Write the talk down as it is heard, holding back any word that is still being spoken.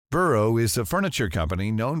Burrow is a furniture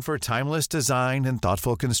company known for timeless design and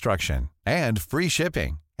thoughtful construction, and free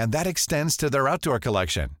shipping, and that extends to their outdoor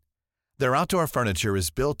collection. Their outdoor furniture is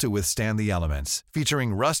built to withstand the elements,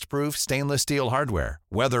 featuring rust-proof stainless steel hardware,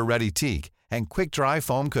 weather-ready teak, and quick-dry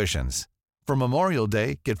foam cushions. For Memorial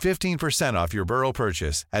Day, get 15% off your Burrow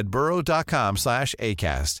purchase at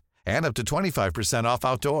burrow.com/acast, and up to 25% off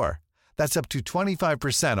outdoor. That's up to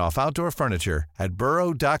 25% off outdoor furniture at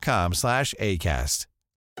burrow.com/acast.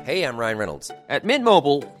 Hey, I'm Ryan Reynolds. At Mint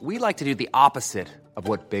Mobile, we like to do the opposite of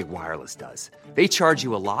what Big Wireless does. They charge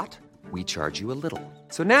you a lot, we charge you a little.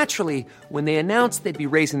 So naturally, when they announced they'd be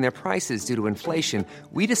raising their prices due to inflation,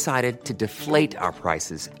 we decided to deflate our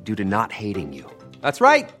prices due to not hating you. That's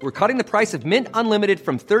right. We're cutting the price of Mint Unlimited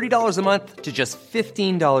from $30 a month to just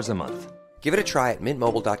 $15 a month. Give it a try at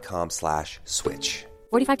mintmobile.com/switch.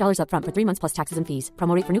 $45 up front for 3 months plus taxes and fees.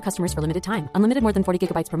 Promo rate for new customers for limited time. Unlimited more than 40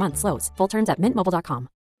 gigabytes per month. Slows full terms at mintmobile.com.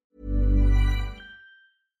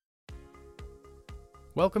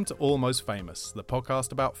 Welcome to Almost Famous, the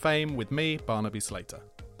podcast about fame with me, Barnaby Slater.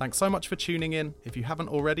 Thanks so much for tuning in. If you haven't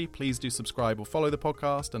already, please do subscribe or follow the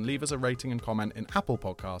podcast and leave us a rating and comment in Apple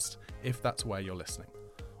Podcasts if that's where you're listening.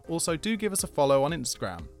 Also, do give us a follow on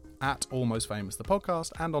Instagram at Almost Famous the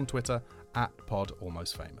podcast and on Twitter at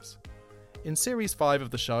PodAlmostFamous. In Series 5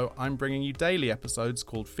 of the show, I'm bringing you daily episodes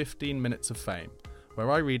called 15 Minutes of Fame,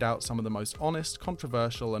 where I read out some of the most honest,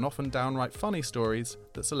 controversial and often downright funny stories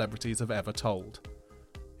that celebrities have ever told.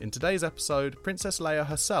 In today's episode, Princess Leia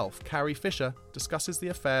herself, Carrie Fisher, discusses the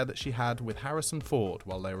affair that she had with Harrison Ford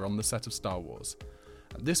while they were on the set of Star Wars.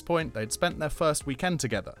 At this point, they'd spent their first weekend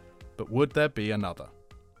together, but would there be another?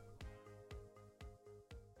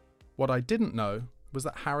 What I didn't know was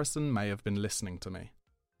that Harrison may have been listening to me,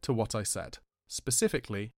 to what I said,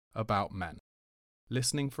 specifically about men.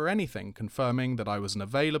 Listening for anything confirming that I was an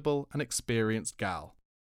available and experienced gal.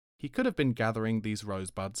 He could have been gathering these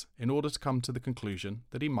rosebuds in order to come to the conclusion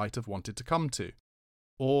that he might have wanted to come to,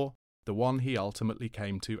 or the one he ultimately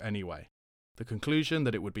came to anyway, the conclusion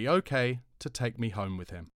that it would be okay to take me home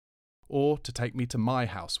with him, or to take me to my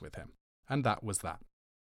house with him, and that was that.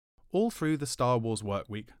 All through the Star Wars work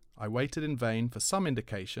week, I waited in vain for some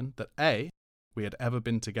indication that A, we had ever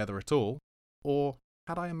been together at all, or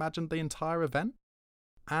had I imagined the entire event?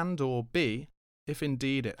 And or B, if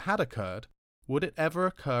indeed it had occurred, would it ever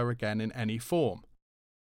occur again in any form?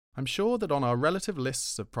 I'm sure that on our relative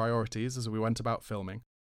lists of priorities as we went about filming,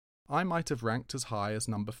 I might have ranked as high as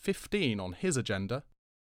number 15 on his agenda,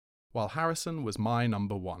 while Harrison was my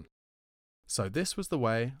number 1. So this was the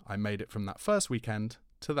way I made it from that first weekend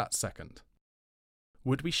to that second.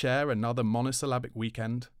 Would we share another monosyllabic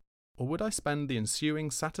weekend, or would I spend the ensuing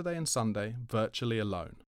Saturday and Sunday virtually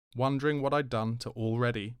alone, wondering what I'd done to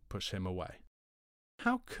already push him away?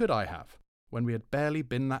 How could I have, when we had barely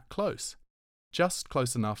been that close? Just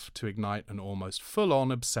close enough to ignite an almost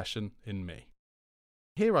full-on obsession in me.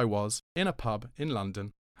 Here I was, in a pub in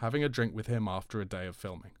London, having a drink with him after a day of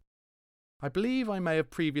filming. I believe I may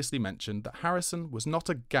have previously mentioned that Harrison was not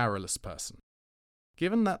a garrulous person.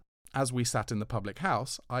 Given that, as we sat in the public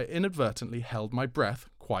house, I inadvertently held my breath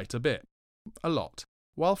quite a bit, a lot,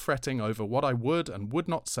 while fretting over what I would and would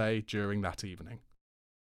not say during that evening.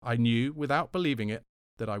 I knew, without believing it,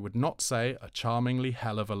 that I would not say a charmingly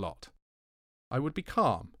hell of a lot. I would be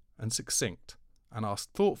calm and succinct, and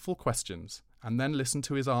ask thoughtful questions, and then listen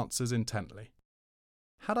to his answers intently.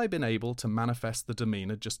 Had I been able to manifest the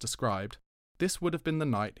demeanour just described, this would have been the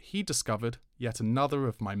night he discovered yet another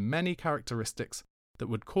of my many characteristics that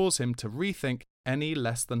would cause him to rethink any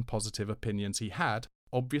less than positive opinions he had,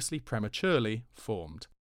 obviously prematurely, formed.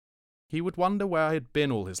 He would wonder where I had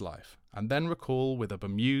been all his life, and then recall with a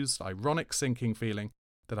bemused, ironic sinking feeling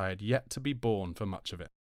that I had yet to be born for much of it.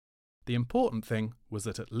 The important thing was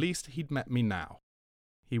that at least he'd met me now.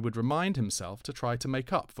 He would remind himself to try to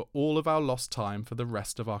make up for all of our lost time for the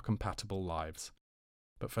rest of our compatible lives.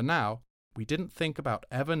 But for now, we didn't think about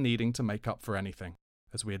ever needing to make up for anything,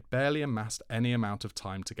 as we had barely amassed any amount of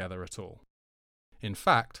time together at all. In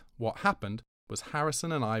fact, what happened was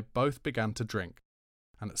Harrison and I both began to drink,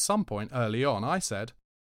 and at some point early on I said,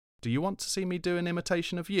 "Do you want to see me do an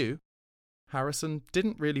imitation of you?" Harrison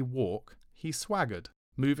didn't really walk, he swaggered,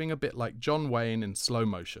 moving a bit like John Wayne in slow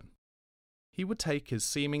motion. He would take his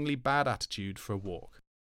seemingly bad attitude for a walk.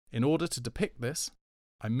 In order to depict this,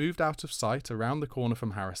 I moved out of sight around the corner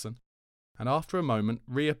from Harrison, and after a moment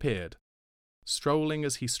reappeared, strolling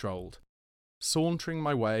as he strolled, sauntering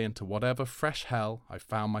my way into whatever fresh hell I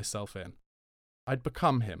found myself in. I'd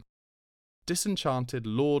become him, disenchanted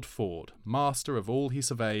Lord Ford, master of all he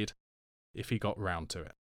surveyed, if he got round to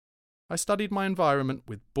it. I studied my environment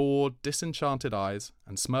with bored, disenchanted eyes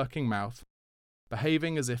and smirking mouth,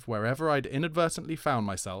 behaving as if wherever I'd inadvertently found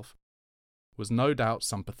myself was no doubt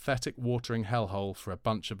some pathetic watering hellhole for a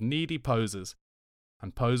bunch of needy posers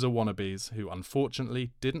and poser wannabes who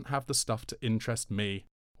unfortunately didn't have the stuff to interest me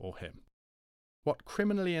or him. What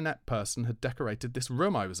criminally inept person had decorated this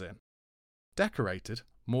room I was in? Decorated?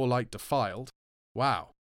 More like defiled. Wow.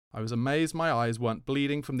 I was amazed my eyes weren't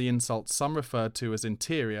bleeding from the insults some referred to as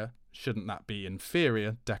interior, shouldn't that be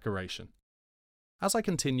inferior, decoration. As I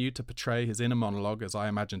continued to portray his inner monologue as I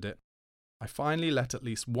imagined it, I finally let at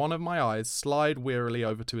least one of my eyes slide wearily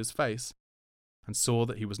over to his face and saw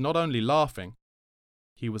that he was not only laughing,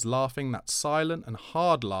 he was laughing that silent and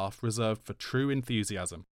hard laugh reserved for true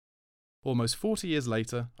enthusiasm. Almost 40 years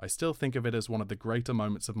later, I still think of it as one of the greater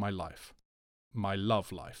moments of my life. My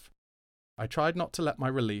love life. I tried not to let my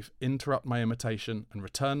relief interrupt my imitation and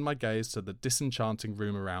returned my gaze to the disenchanting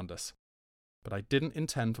room around us. But I didn't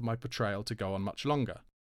intend for my portrayal to go on much longer.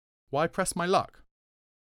 Why press my luck?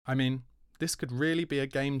 I mean, this could really be a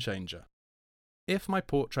game changer. If my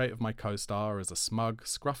portrait of my co-star as a smug,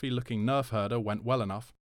 scruffy-looking nerf herder went well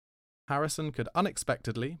enough, Harrison could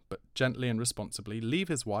unexpectedly, but gently and responsibly, leave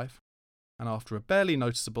his wife, and after a barely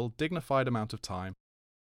noticeable, dignified amount of time,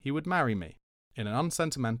 he would marry me, in an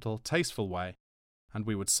unsentimental, tasteful way, and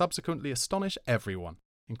we would subsequently astonish everyone,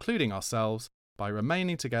 including ourselves, by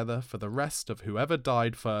remaining together for the rest of whoever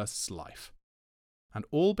died first's life. And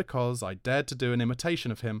all because I dared to do an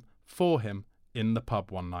imitation of him, for him, in the pub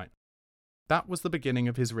one night. That was the beginning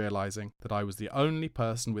of his realising that I was the only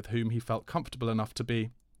person with whom he felt comfortable enough to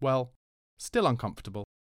be, well, still uncomfortable,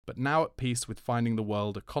 but now at peace with finding the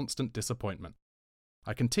world a constant disappointment.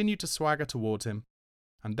 I continued to swagger toward him,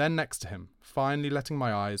 and then next to him, finally letting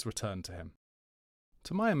my eyes return to him.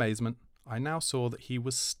 To my amazement, I now saw that he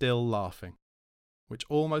was still laughing, which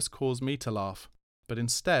almost caused me to laugh, but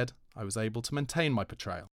instead I was able to maintain my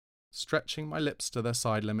portrayal, stretching my lips to their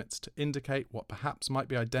side limits to indicate what perhaps might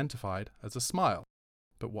be identified as a smile,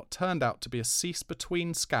 but what turned out to be a cease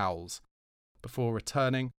between scowls, before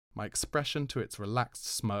returning my expression to its relaxed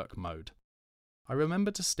smirk mode. I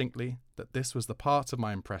remember distinctly that this was the part of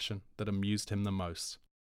my impression that amused him the most.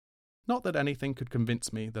 Not that anything could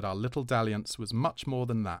convince me that our little dalliance was much more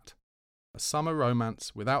than that, a summer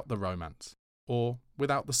romance without the romance, or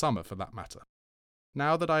without the summer for that matter.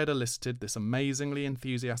 Now that I had elicited this amazingly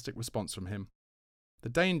enthusiastic response from him, the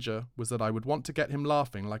danger was that I would want to get him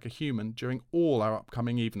laughing like a human during all our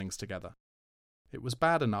upcoming evenings together. It was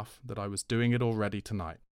bad enough that I was doing it already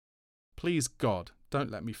tonight. Please God,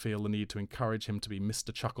 don't let me feel the need to encourage him to be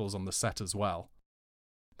Mr. Chuckles on the set as well.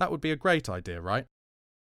 That would be a great idea, right?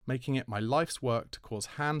 Making it my life's work to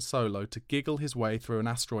cause Han Solo to giggle his way through an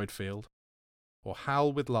asteroid field, or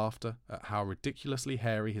howl with laughter at how ridiculously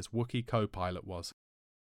hairy his Wookiee co-pilot was.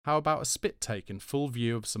 How about a spit take in full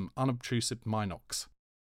view of some unobtrusive Minox?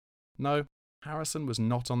 No, Harrison was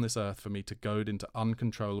not on this earth for me to goad into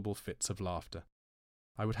uncontrollable fits of laughter.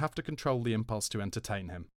 I would have to control the impulse to entertain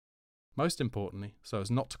him. Most importantly, so as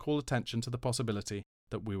not to call attention to the possibility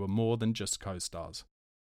that we were more than just co-stars.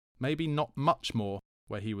 Maybe not much more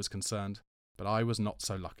where he was concerned, but I was not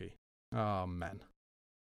so lucky. Ah, men.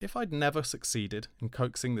 If I'd never succeeded in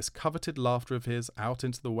coaxing this coveted laughter of his out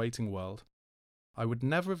into the waiting world, I would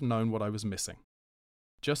never have known what I was missing.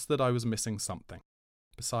 Just that I was missing something,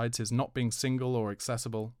 besides his not being single or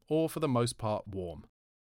accessible, or for the most part warm.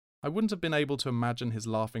 I wouldn't have been able to imagine his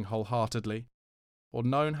laughing wholeheartedly, or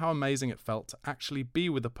known how amazing it felt to actually be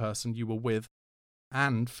with the person you were with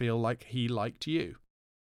and feel like he liked you.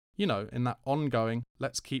 You know, in that ongoing,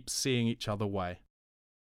 let's keep seeing each other way.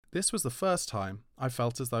 This was the first time I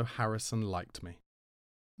felt as though Harrison liked me.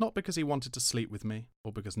 Not because he wanted to sleep with me,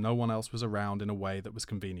 or because no one else was around in a way that was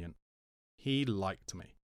convenient. He liked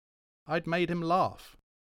me. I'd made him laugh.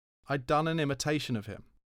 I'd done an imitation of him,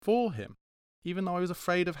 for him, even though I was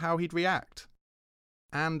afraid of how he'd react.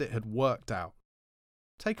 And it had worked out.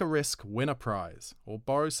 Take a risk, win a prize, or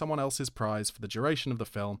borrow someone else's prize for the duration of the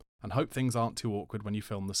film and hope things aren't too awkward when you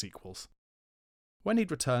film the sequels. When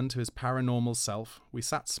he'd returned to his paranormal self, we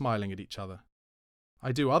sat smiling at each other.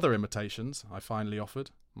 I do other imitations, I finally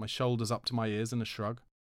offered, my shoulders up to my ears in a shrug,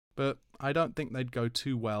 but I don't think they'd go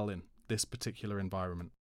too well in this particular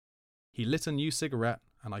environment. He lit a new cigarette,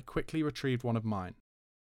 and I quickly retrieved one of mine,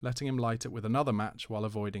 letting him light it with another match while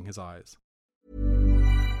avoiding his eyes.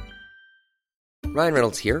 Ryan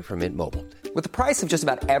Reynolds here from Mint Mobile. With the price of just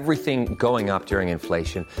about everything going up during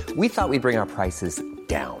inflation, we thought we'd bring our prices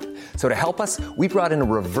down. So to help us, we brought in a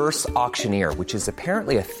reverse auctioneer, which is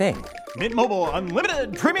apparently a thing. Mint Mobile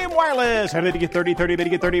Unlimited Premium Wireless. How to get 30, 30, bit to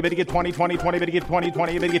get 30, bit to get 20, 20, 20, bit to get 20,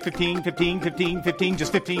 20, bit to get 15, 15, 15, 15,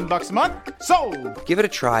 just $15 a month? Sold! Give it a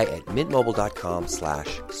try at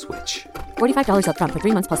mintmobile.com/switch. $45 up front for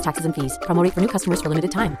 3 months plus taxes and fees. Promo rate for new customers for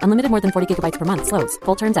limited time. Unlimited more than 40 gigabytes per month. Slows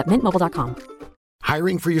full terms at mintmobile.com.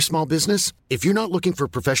 Hiring for your small business? If you're not looking for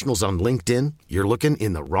professionals on LinkedIn, you're looking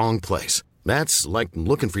in the wrong place. That's like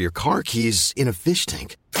looking for your car keys in a fish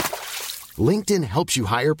tank. LinkedIn helps you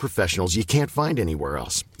hire professionals you can't find anywhere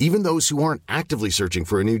else, even those who aren't actively searching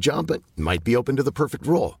for a new job but might be open to the perfect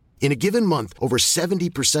role. In a given month, over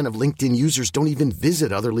 70% of LinkedIn users don't even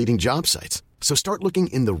visit other leading job sites. So start looking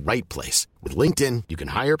in the right place. With LinkedIn, you can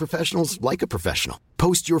hire professionals like a professional.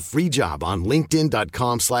 Post your free job on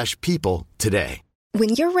linkedin.com/people today. When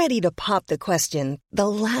you're ready to pop the question, the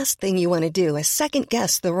last thing you want to do is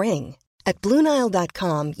second-guess the ring. At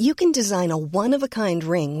BlueNile.com, you can design a one-of-a-kind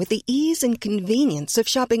ring with the ease and convenience of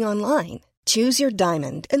shopping online. Choose your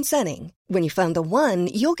diamond and setting. When you find the one,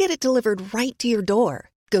 you'll get it delivered right to your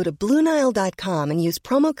door. Go to BlueNile.com and use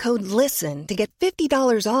promo code LISTEN to get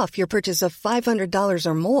 $50 off your purchase of $500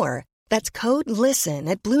 or more. That's code LISTEN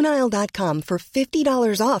at BlueNile.com for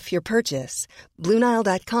 $50 off your purchase.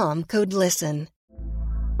 BlueNile.com, code LISTEN.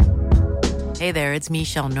 Hey there, it's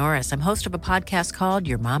Michelle Norris. I'm host of a podcast called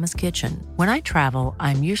Your Mama's Kitchen. When I travel,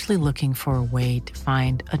 I'm usually looking for a way to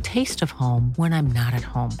find a taste of home when I'm not at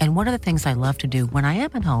home. And one of the things I love to do when I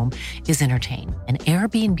am at home is entertain. And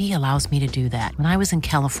Airbnb allows me to do that. When I was in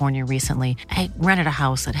California recently, I rented a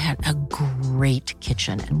house that had a great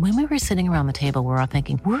kitchen. And when we were sitting around the table, we're all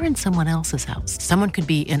thinking, we're in someone else's house. Someone could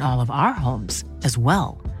be in all of our homes as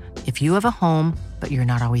well. If you have a home, but you're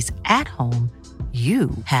not always at home, you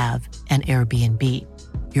have an Airbnb.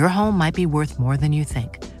 Your home might be worth more than you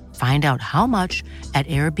think. Find out how much at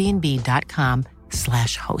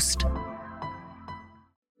airbnb.com/host.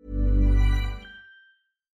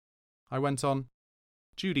 I went on,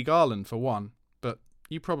 Judy Garland for one, but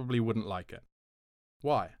you probably wouldn't like it.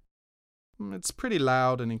 Why? It's pretty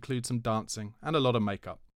loud and includes some dancing and a lot of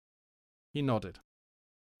makeup. He nodded,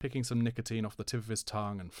 picking some nicotine off the tip of his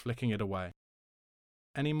tongue and flicking it away.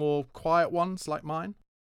 Any more quiet ones like mine?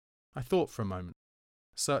 I thought for a moment,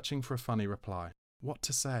 searching for a funny reply. What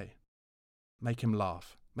to say? Make him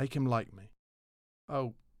laugh. Make him like me.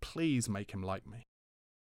 Oh, please make him like me.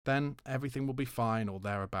 Then everything will be fine or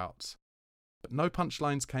thereabouts. But no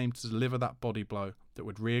punchlines came to deliver that body blow that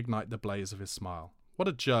would reignite the blaze of his smile. What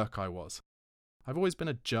a jerk I was. I've always been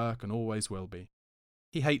a jerk and always will be.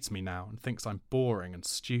 He hates me now and thinks I'm boring and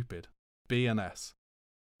stupid. B&S.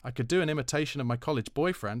 I could do an imitation of my college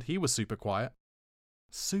boyfriend. He was super quiet.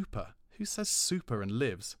 Super? Who says super and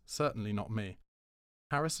lives? Certainly not me.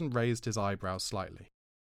 Harrison raised his eyebrows slightly.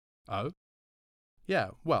 Oh?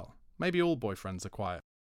 Yeah, well, maybe all boyfriends are quiet.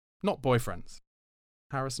 Not boyfriends.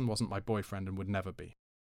 Harrison wasn't my boyfriend and would never be.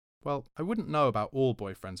 Well, I wouldn't know about all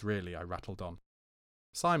boyfriends really, I rattled on.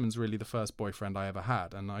 Simon's really the first boyfriend I ever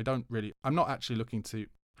had, and I'm not actually looking to...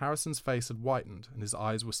 Harrison's face had whitened and his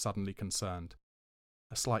eyes were suddenly concerned.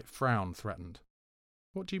 A slight frown threatened.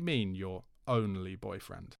 What do you mean, your only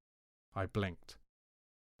boyfriend? I blinked.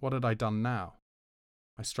 What had I done now?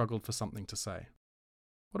 I struggled for something to say.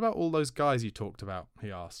 What about all those guys you talked about?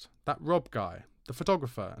 He asked. That Rob guy, the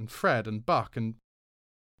photographer, and Fred and Buck and...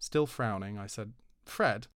 Still frowning, I said,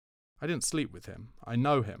 Fred? I didn't sleep with him. I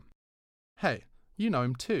know him. Hey, you know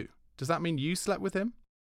him too. Does that mean you slept with him?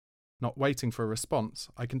 Not waiting for a response,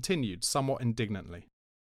 I continued somewhat indignantly.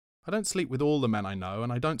 I don't sleep with all the men I know,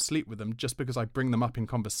 and I don't sleep with them just because I bring them up in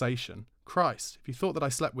conversation. Christ, if you thought that I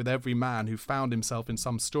slept with every man who found himself in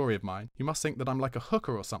some story of mine, you must think that I'm like a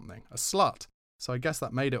hooker or something, a slut. So I guess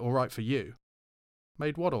that made it all right for you.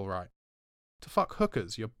 Made what all right? To fuck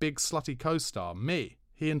hookers, your big slutty co-star, me.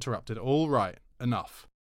 He interrupted. All right, enough.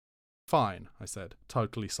 Fine, I said,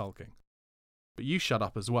 totally sulking. But you shut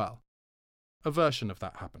up as well. A version of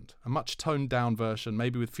that happened, a much toned-down version,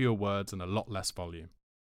 maybe with fewer words and a lot less volume.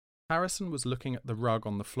 Harrison was looking at the rug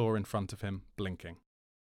on the floor in front of him, blinking.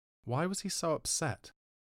 Why was he so upset?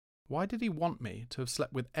 Why did he want me to have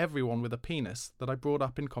slept with everyone with a penis that I brought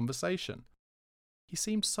up in conversation? He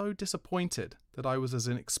seemed so disappointed that I was as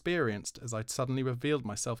inexperienced as I'd suddenly revealed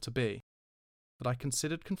myself to be, that I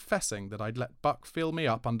considered confessing that I'd let Buck fill me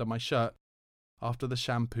up under my shirt after the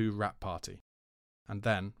shampoo wrap party, and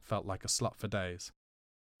then felt like a slut for days,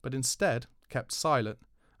 but instead kept silent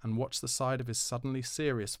and watched the side of his suddenly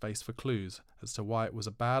serious face for clues as to why it was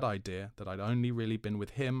a bad idea that I'd only really been with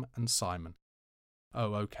him and Simon.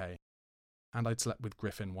 Oh, okay. And I'd slept with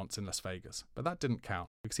Griffin once in Las Vegas, but that didn't count,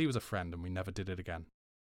 because he was a friend and we never did it again.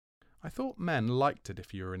 I thought men liked it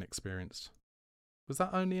if you were inexperienced. Was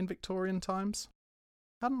that only in Victorian times?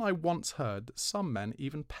 Hadn't I once heard that some men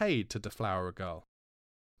even paid to deflower a girl?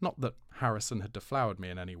 Not that Harrison had deflowered me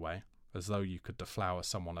in any way, as though you could deflower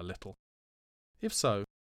someone a little. If so,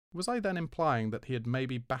 was I then implying that he had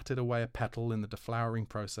maybe batted away a petal in the deflowering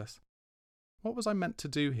process? What was I meant to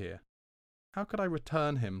do here? How could I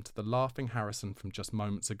return him to the laughing Harrison from just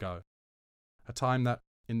moments ago? A time that,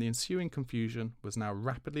 in the ensuing confusion, was now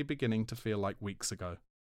rapidly beginning to feel like weeks ago.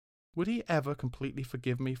 Would he ever completely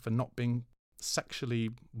forgive me for not being sexually,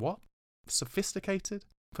 sophisticated?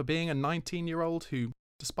 For being a 19-year-old who,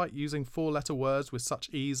 despite using 4-letter words with such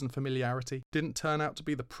ease and familiarity, didn't turn out to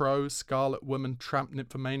be the Scarlet Woman tramp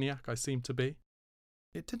nymphomaniac I seemed to be?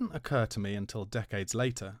 It didn't occur to me until decades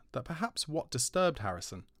later that perhaps what disturbed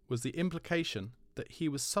Harrison was the implication that he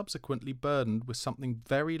was subsequently burdened with something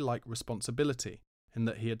very like responsibility, in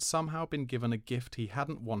that he had somehow been given a gift he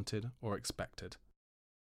hadn't wanted or expected.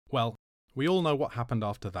 Well, we all know what happened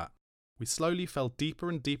after that. We slowly fell deeper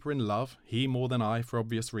and deeper in love, he more than I for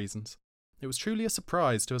obvious reasons. It was truly a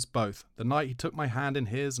surprise to us both the night he took my hand in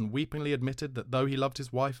his and weepingly admitted that though he loved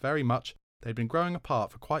his wife very much, they'd been growing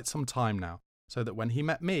apart for quite some time now, so that when he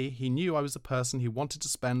met me, he knew I was the person he wanted to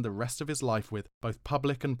spend the rest of his life with, both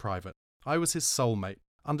public and private. I was his soulmate,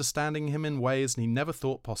 understanding him in ways he never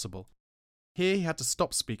thought possible. Here he had to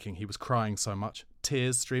stop speaking, he was crying so much,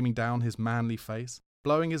 tears streaming down his manly face,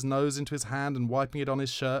 blowing his nose into his hand and wiping it on his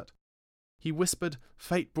shirt. He whispered,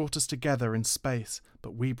 "Fate brought us together in space,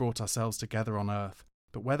 but we brought ourselves together on Earth.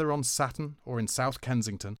 But whether on Saturn or in South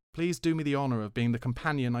Kensington, please do me the honour of being the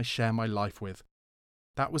companion I share my life with."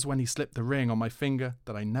 That was when he slipped the ring on my finger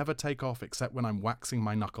that I never take off except when I'm waxing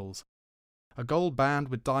my knuckles. A gold band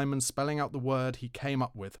with diamonds spelling out the word he came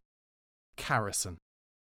up with. Carrison.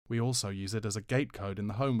 We also use it as a gate code in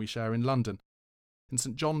the home we share in London, in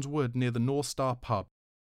St John's Wood near the North Star pub.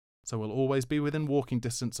 So we'll always be within walking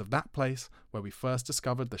distance of that place where we first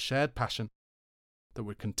discovered the shared passion that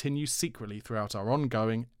would continue secretly throughout our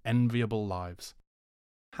ongoing, enviable lives.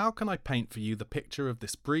 How can I paint for you the picture of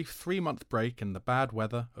this brief 3-month break in the bad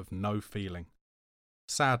weather of no feeling?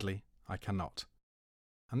 Sadly, I cannot.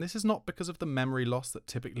 And this is not because of the memory loss that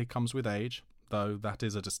typically comes with age, though that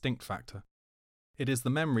is a distinct factor. It is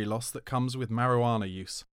the memory loss that comes with marijuana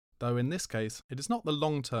use, though in this case it is not the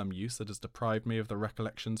long-term use that has deprived me of the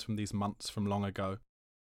recollections from these months from long ago.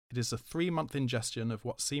 It is a 3-month ingestion of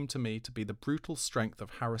what seemed to me to be the brutal strength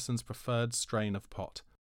of Harrison's preferred strain of pot.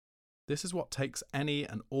 This is what takes any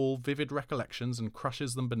and all vivid recollections and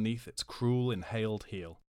crushes them beneath its cruel inhaled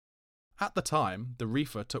heel. At the time, the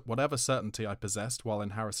reefer took whatever certainty I possessed while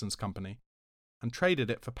in Harrison's company, and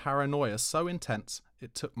traded it for paranoia so intense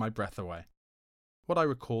it took my breath away. What I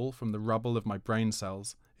recall from the rubble of my brain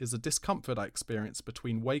cells is the discomfort I experienced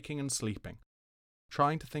between waking and sleeping,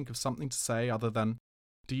 trying to think of something to say other than,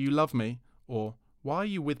 "Do you love me?" or "Why are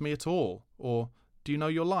you with me at all?" or "Do you know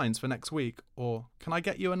your lines for next week?" or "Can I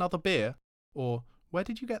get you another beer?" or "Where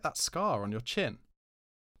did you get that scar on your chin?"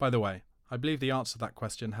 By the way, I believe the answer to that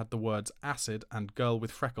question had the words acid and girl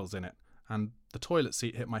with freckles in it, and the toilet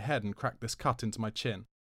seat hit my head and cracked this cut into my chin.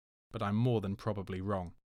 But I'm more than probably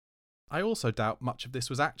wrong. I also doubt much of this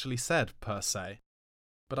was actually said, per se,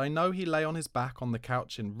 but I know he lay on his back on the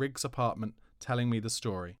couch in Riggs' apartment telling me the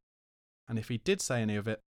story, and if he did say any of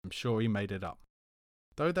it, I'm sure he made it up.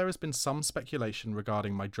 Though there has been some speculation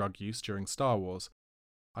regarding my drug use during Star Wars,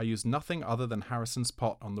 I used nothing other than Harrison's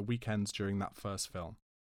pot on the weekends during that first film.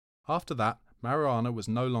 After that, marijuana was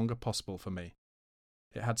no longer possible for me.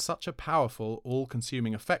 It had such a powerful,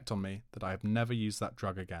 all-consuming effect on me that I have never used that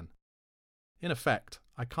drug again. In effect,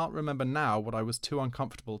 I can't remember now what I was too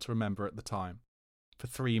uncomfortable to remember at the time. For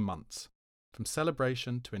 3 months. From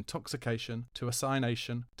celebration to intoxication to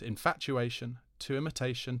assignation to infatuation to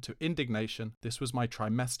imitation to indignation, this was my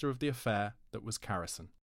trimester of the affair that was Carrison.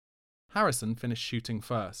 Harrison finished shooting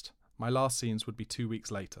first. My last scenes would be 2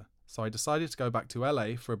 weeks later, so I decided to go back to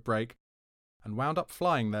LA for a break and wound up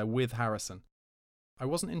flying there with Harrison. I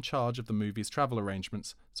wasn't in charge of the movie's travel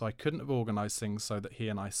arrangements, so I couldn't have organised things so that he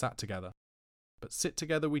and I sat together. But sit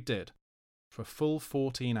together we did, for a full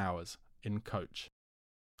 14 hours, in coach.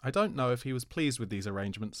 I don't know if he was pleased with these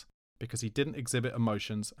arrangements, because he didn't exhibit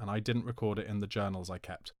emotions and I didn't record it in the journals I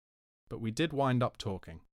kept. But we did wind up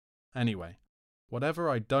talking. Anyway, whatever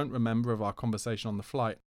I don't remember of our conversation on the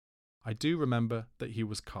flight, I do remember that he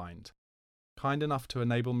was kind. Kind enough to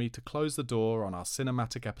enable me to close the door on our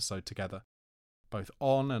cinematic episode together, both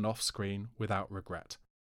on and off screen, without regret.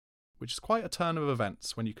 Which is quite a turn of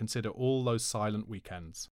events when you consider all those silent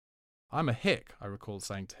weekends. "I'm a hick," I recall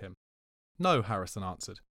saying to him. "No," Harrison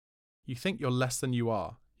answered. "You think you're less than you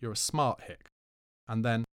are. you're a smart hick. And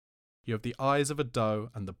then, you have the eyes of a doe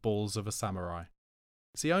and the balls of a samurai.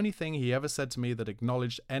 It's the only thing he ever said to me that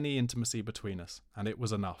acknowledged any intimacy between us, and it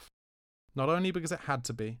was enough. Not only because it had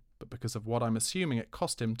to be, but because of what I'm assuming it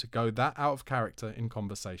cost him to go that out of character in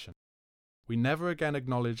conversation. We never again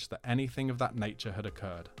acknowledged that anything of that nature had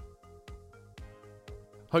occurred.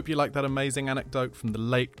 Hope you liked that amazing anecdote from the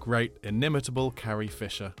late, great, inimitable Carrie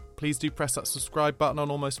Fisher. Please do press that subscribe button on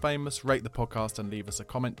Almost Famous, rate the podcast and leave us a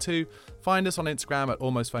comment too. Find us on Instagram at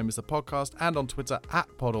Almost Famous the podcast and on Twitter at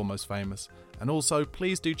PodAlmostFamous. And also,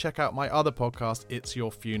 please do check out my other podcast, It's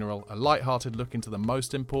Your Funeral, a light-hearted look into the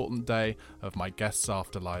most important day of my guests'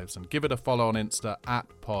 afterlives, and give it a follow on Insta at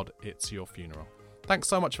PodIt'sYourFuneral. Thanks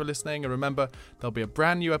so much for listening, and remember, there'll be a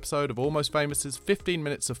brand new episode of Almost Famous's 15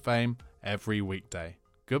 Minutes of Fame every weekday.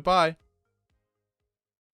 Goodbye.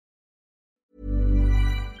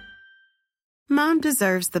 Mom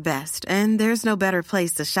deserves the best, and there's no better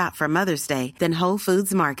place to shop for Mother's Day than Whole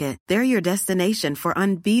Foods Market. They're your destination for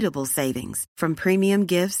unbeatable savings, from premium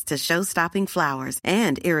gifts to show-stopping flowers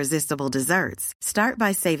and irresistible desserts. Start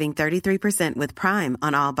by saving 33% with Prime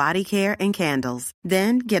on all body care and candles.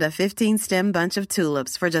 Then get a 15-stem bunch of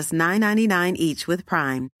tulips for just $9.99 each with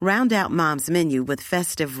Prime. Round out Mom's menu with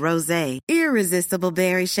festive rosé, irresistible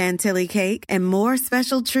berry chantilly cake, and more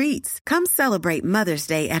special treats. Come celebrate Mother's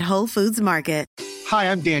Day at Whole Foods Market.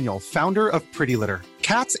 Hi, I'm Daniel, founder of Pretty Litter.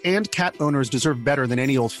 Cats and cat owners deserve better than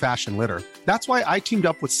any old-fashioned litter. That's why I teamed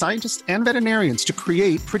up with scientists and veterinarians to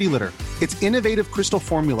create Pretty Litter. Its innovative crystal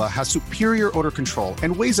formula has superior odor control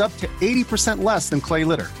and weighs up to 80% less than clay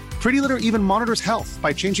litter. Pretty Litter even monitors health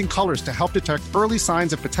by changing colors to help detect early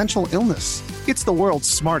signs of potential illness. It's the world's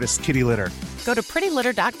smartest kitty litter. Go to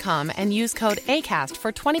prettylitter.com and use code ACAST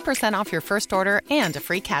for 20% off your first order and a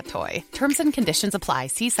free cat toy. Terms and conditions apply.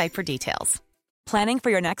 See site for details. Planning for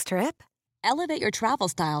your next trip? Elevate your travel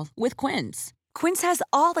style with Quince. Quince has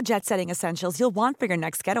all the jet-setting essentials you'll want for your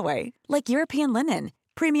next getaway, like European linen,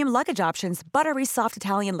 premium luggage options, buttery soft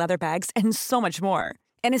Italian leather bags, and so much more.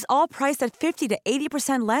 And is all priced at 50 to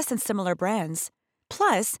 80% less than similar brands.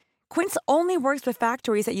 Plus, Quince only works with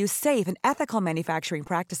factories that use safe and ethical manufacturing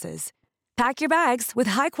practices. Pack your bags with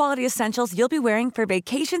high-quality essentials you'll be wearing for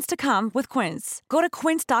vacations to come with Quince. Go to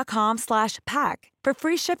quince.com/pack for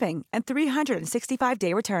free shipping and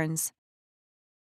 365-day returns.